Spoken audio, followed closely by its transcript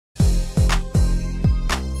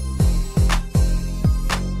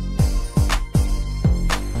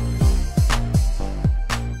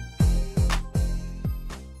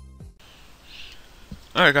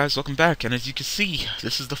Alright guys, welcome back, and as you can see,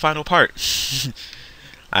 this is the final part.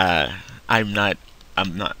 I'm not,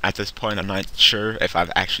 at this point, I'm not sure if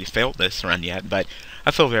I've actually failed this run yet, but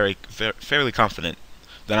I feel fairly confident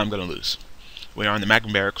that I'm gonna lose. We are on the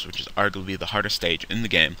Magma Barracks, which is arguably the hardest stage in the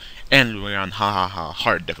game, and we're on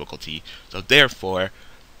hard difficulty, so therefore,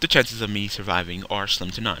 the chances of me surviving are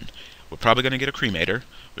slim to none. We're probably gonna get a cremator,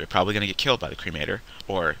 we're probably gonna get killed by the cremator,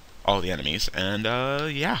 or all the enemies, and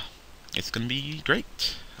yeah. It's gonna be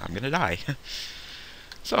great. I'm gonna die.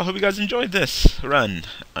 So I hope you guys enjoyed this run.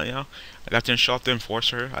 I got to install the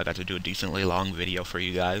Enforcer. I got to do a decently long video for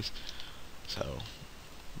you guys. So,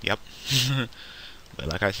 yep. But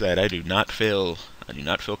like I said, I do not feel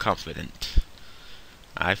confident.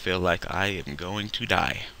 I feel like I am going to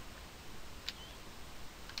die.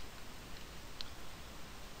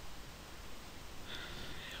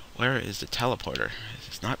 Where is the teleporter?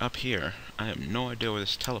 It's not up here. I have no idea where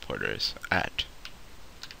this teleporter is at.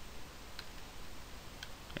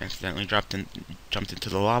 Accidentally jumped into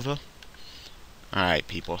the lava. Alright,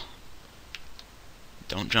 people.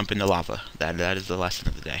 Don't jump into lava. That is the lesson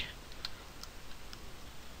of the day.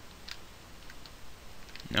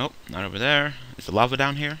 Nope, not over there. Is the lava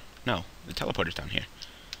down here? No, the teleporter's down here.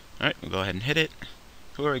 Alright, we'll go ahead and hit it.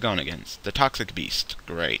 Who are we going against? The toxic beast.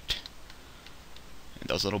 Great. And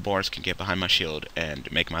those little boars can get behind my shield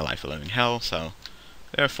and make my life a living hell, so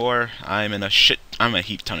therefore I'm in a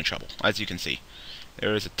heap ton of trouble. As you can see,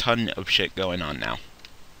 there is a ton of shit going on now.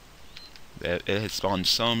 It has spawned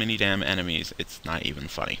so many damn enemies, it's not even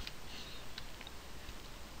funny.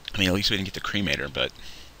 I mean, at least we didn't get the cremator, but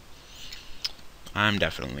I'm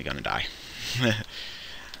definitely gonna die.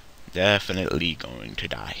 Definitely going to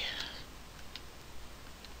die.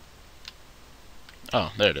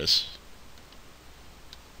 Oh, there it is.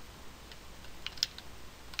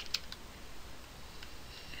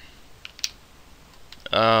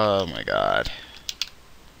 Oh my god.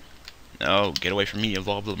 No, get away from me,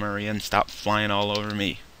 Evolved Lemurian. Stop flying all over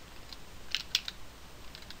me.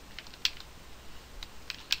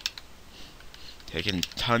 Taking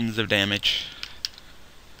tons of damage.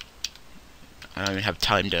 I don't even have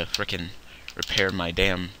time to frickin' repair my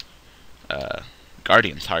damn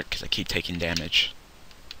Guardian's Heart because I keep taking damage.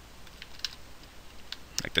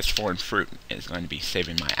 Like, this foreign fruit is going to be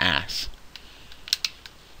saving my ass.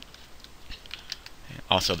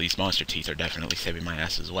 Also, these monster teeth are definitely saving my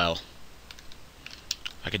ass as well.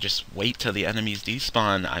 If I could just wait till the enemies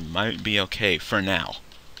despawn, I might be okay for now.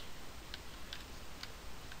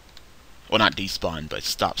 Well, not despawn, but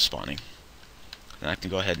stop spawning. Then I can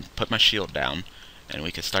go ahead and put my shield down, and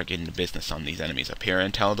we can start getting to business on these enemies up here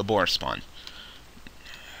until the boars spawn.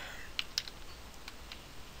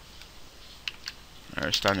 Alright,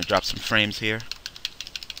 we're starting to drop some frames here.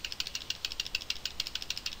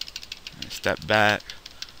 Step back.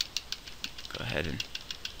 Go ahead and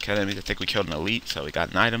kill enemies. I think we killed an elite, so we got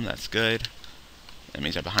an item. That's good.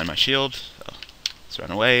 Enemies are behind my shield, so let's run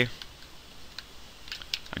away.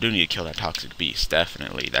 I do need to kill that toxic beast.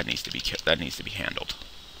 Definitely, that needs to be that needs to be handled.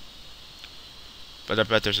 But I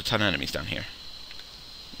bet there's a ton of enemies down here.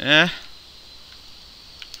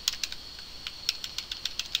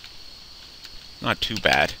 Not too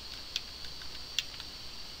bad.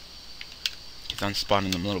 Keep on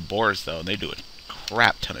spawning them little boars though. They do a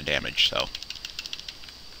crap ton of damage, so.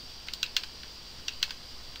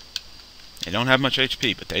 They don't have much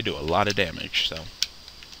HP, but they do a lot of damage, so.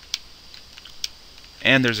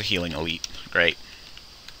 And there's a healing elite. Great.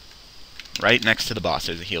 Right next to the boss,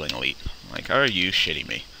 there's a healing elite. Like, are you shitting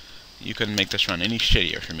me? You couldn't make this run any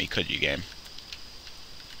shittier for me, could you, game?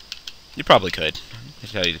 You probably could,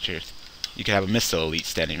 to tell you the truth. You could have a missile elite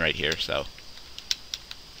standing right here, so.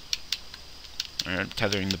 Or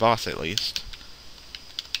tethering the boss, at least.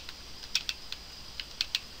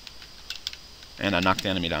 And I knocked the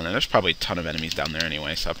enemy down there. There's probably a ton of enemies down there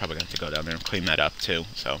anyway, so I'm probably going to have to go down there and clean that up too.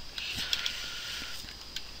 So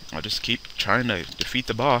I'll just keep trying to defeat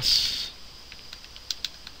the boss.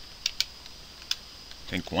 I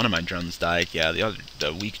think one of my drones died. Yeah,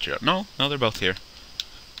 the weak drone. No, they're both here.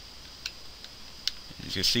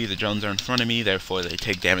 As you can see, the drones are in front of me, therefore they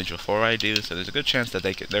take damage before I do, so there's a good chance that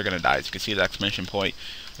they're going to die. As you can see the exclamation point,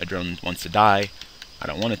 a drone wants to die. I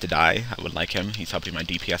don't want it to die. I would like him. He's helping my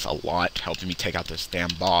DPS a lot, helping me take out this damn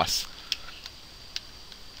boss.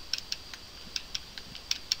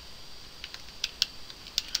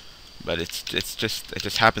 But it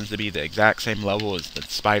just happens to be the exact same level as the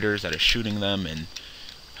spiders that are shooting them, and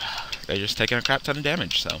they're just taking a crap ton of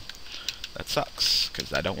damage, so that sucks,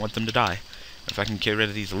 because I don't want them to die. If I can get rid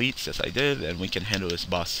of these elites, as I did, then we can handle this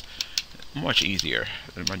boss much easier.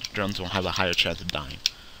 And my drones will have a higher chance of dying.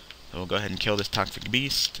 So we'll go ahead and kill this toxic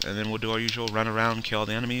beast, and then we'll do our usual run around, kill all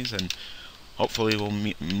the enemies, and hopefully we'll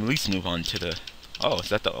at least move on to the... Oh, is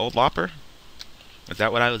that the old lopper? Is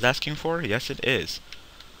that what I was asking for? Yes, it is.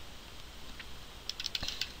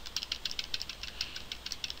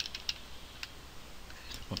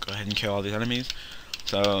 We'll go ahead and kill all these enemies.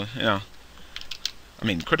 So, you know, I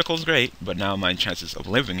mean, critical is great, but now my chances of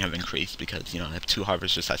living have increased because, you know, I have 2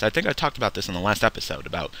 harvester sites. I think I talked about this in the last episode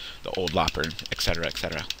about the old lopper, etc.,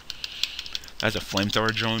 etc. That's a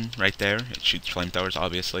flamethrower drone right there. It shoots flamethrowers,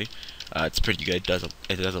 obviously. It's pretty good.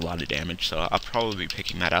 It does a lot of damage, so I'll probably be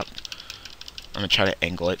picking that up. I'm gonna try to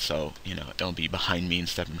angle it so, you know, it'll be behind me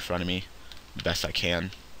instead of in front of me the best I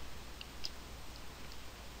can.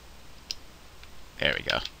 There we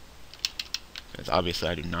go. Because obviously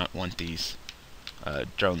I do not want these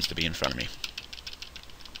drones to be in front of me.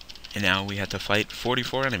 And now we have to fight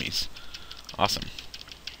 44 enemies. Awesome.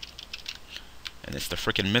 And it's the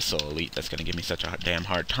frickin' missile elite that's gonna give me such a damn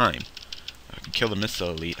hard time. If I could kill the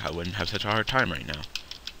missile elite, I wouldn't have such a hard time right now.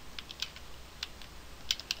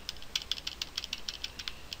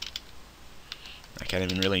 I can't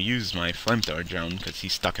even really use my flamethrower drone because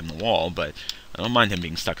he's stuck in the wall, but I don't mind him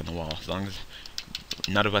being stuck in the wall as long as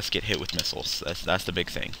none of us get hit with missiles. That's the big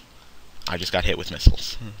thing. I just got hit with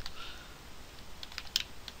missiles.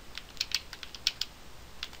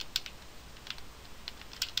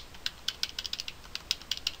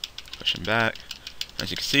 Push him back. As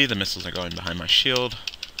you can see, the missiles are going behind my shield.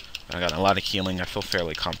 I got a lot of healing. I feel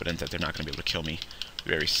fairly confident that they're not going to be able to kill me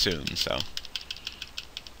very soon, so...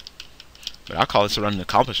 But I'll call this a run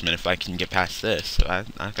accomplishment if I can get past this. So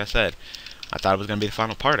like I said, I thought it was going to be the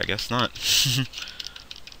final part. I guess not. So,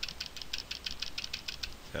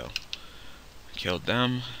 killed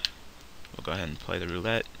them. We'll go ahead and play the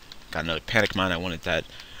roulette. Got another panic mine. I wanted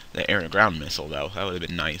the air and ground missile, though. That would have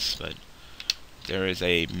been nice, but... There is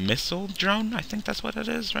a missile drone? I think that's what it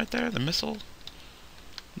is right there. The missile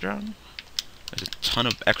drone. There's a ton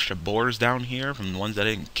of extra boars down here from the ones that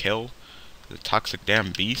I didn't kill. The toxic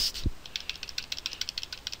damn beast.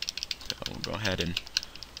 So we'll go ahead and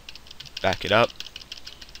back it up.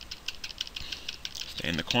 Stay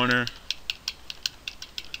in the corner.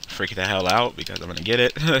 Freak the hell out because I'm gonna get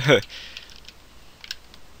it.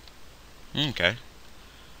 Okay.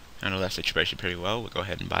 Handle that situation pretty well. We'll go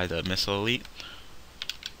ahead and buy the missile elite.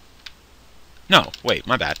 No, wait,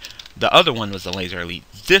 my bad. The other one was the laser elite.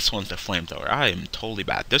 This one's the flamethrower. I am totally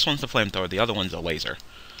bad. This one's the flamethrower. The other one's the laser.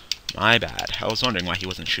 My bad. I was wondering why he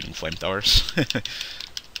wasn't shooting flamethrowers.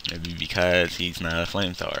 Maybe because he's not a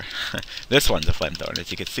flamethrower. This one's a flamethrower. And as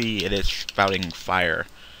you can see, it is spouting fire.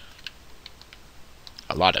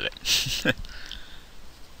 A lot of it.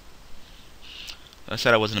 I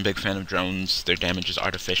said I wasn't a big fan of drones. Their damage is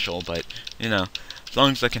artificial, but, you know, as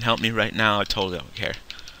long as they can help me right now, I totally don't care.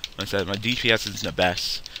 Like I said, my DPS isn't the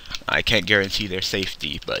best. I can't guarantee their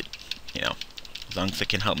safety, but, you know, as long as they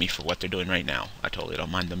can help me for what they're doing right now, I totally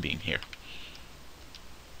don't mind them being here.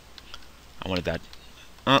 I wanted that.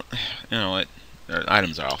 You know what? Their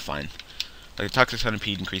items are all fine. Like, the Toxic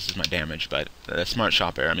Centipede increases my damage, but the Smart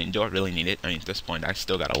Shopper, I mean, do I really need it? I mean, at this point, I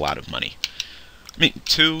still got a lot of money. I mean,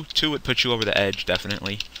 two would put you over the edge,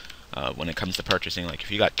 definitely, when it comes to purchasing. Like,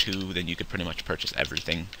 if you got 2, then you could pretty much purchase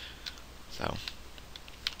everything. So,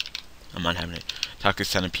 I'm not having it. Toxic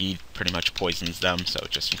Centipede pretty much poisons them, so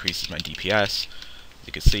it just increases my DPS. As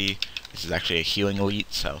you can see, this is actually a healing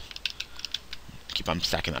elite, so keep on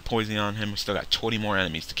stacking that poison on him. We still got 20 more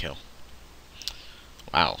enemies to kill.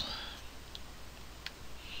 Wow.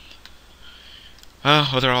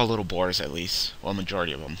 Well, they're all little boars, at least. Well,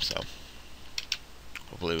 majority of them, so...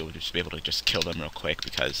 Hopefully we'll just be able to just kill them real quick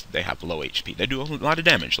because they have low HP. They do a lot of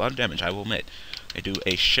damage, I will admit. They do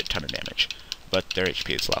a shit ton of damage, but their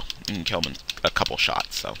HP is low. You can kill them in a couple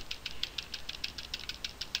shots, so...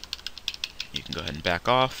 You can go ahead and back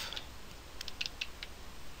off.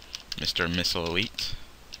 Mr. Missile Elite.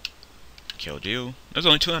 Killed you. There's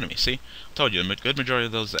only 2 enemies, see? I told you, a good majority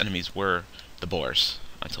of those enemies were the boars.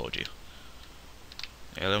 I told you.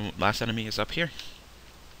 The last enemy is up here.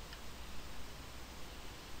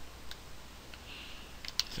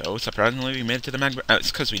 So, surprisingly, we made it to the mag...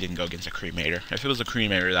 it's because we didn't go against a cremator. If it was a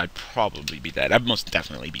cremator, I'd probably be dead. I'd most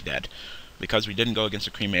definitely be dead. Because we didn't go against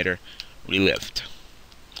a cremator, we lived.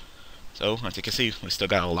 So, as you can see, we still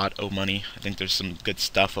got a lot of money. I think there's some good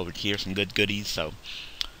stuff over here, some good goodies, so...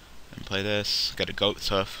 And play this. Got a goat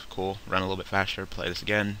stuff. Cool. Run a little bit faster. Play this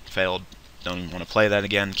again. Failed. Don't even want to play that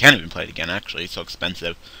again. Can't even play it again, actually. It's so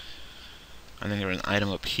expensive. I think there's an item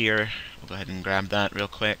up here. We'll go ahead and grab that real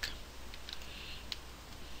quick.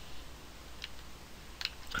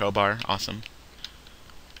 Crowbar, awesome.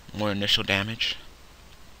 More initial damage.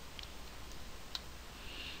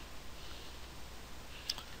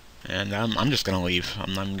 And I'm just gonna leave.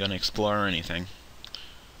 I'm not gonna explore or anything.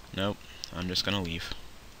 Nope, I'm just gonna leave.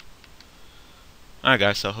 Alright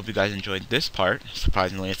guys, so I hope you guys enjoyed this part.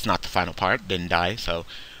 Surprisingly, it's not the final part. Didn't die, so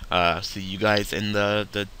see you guys in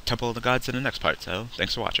the Temple of the Gods in the next part. So,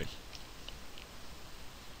 thanks for watching.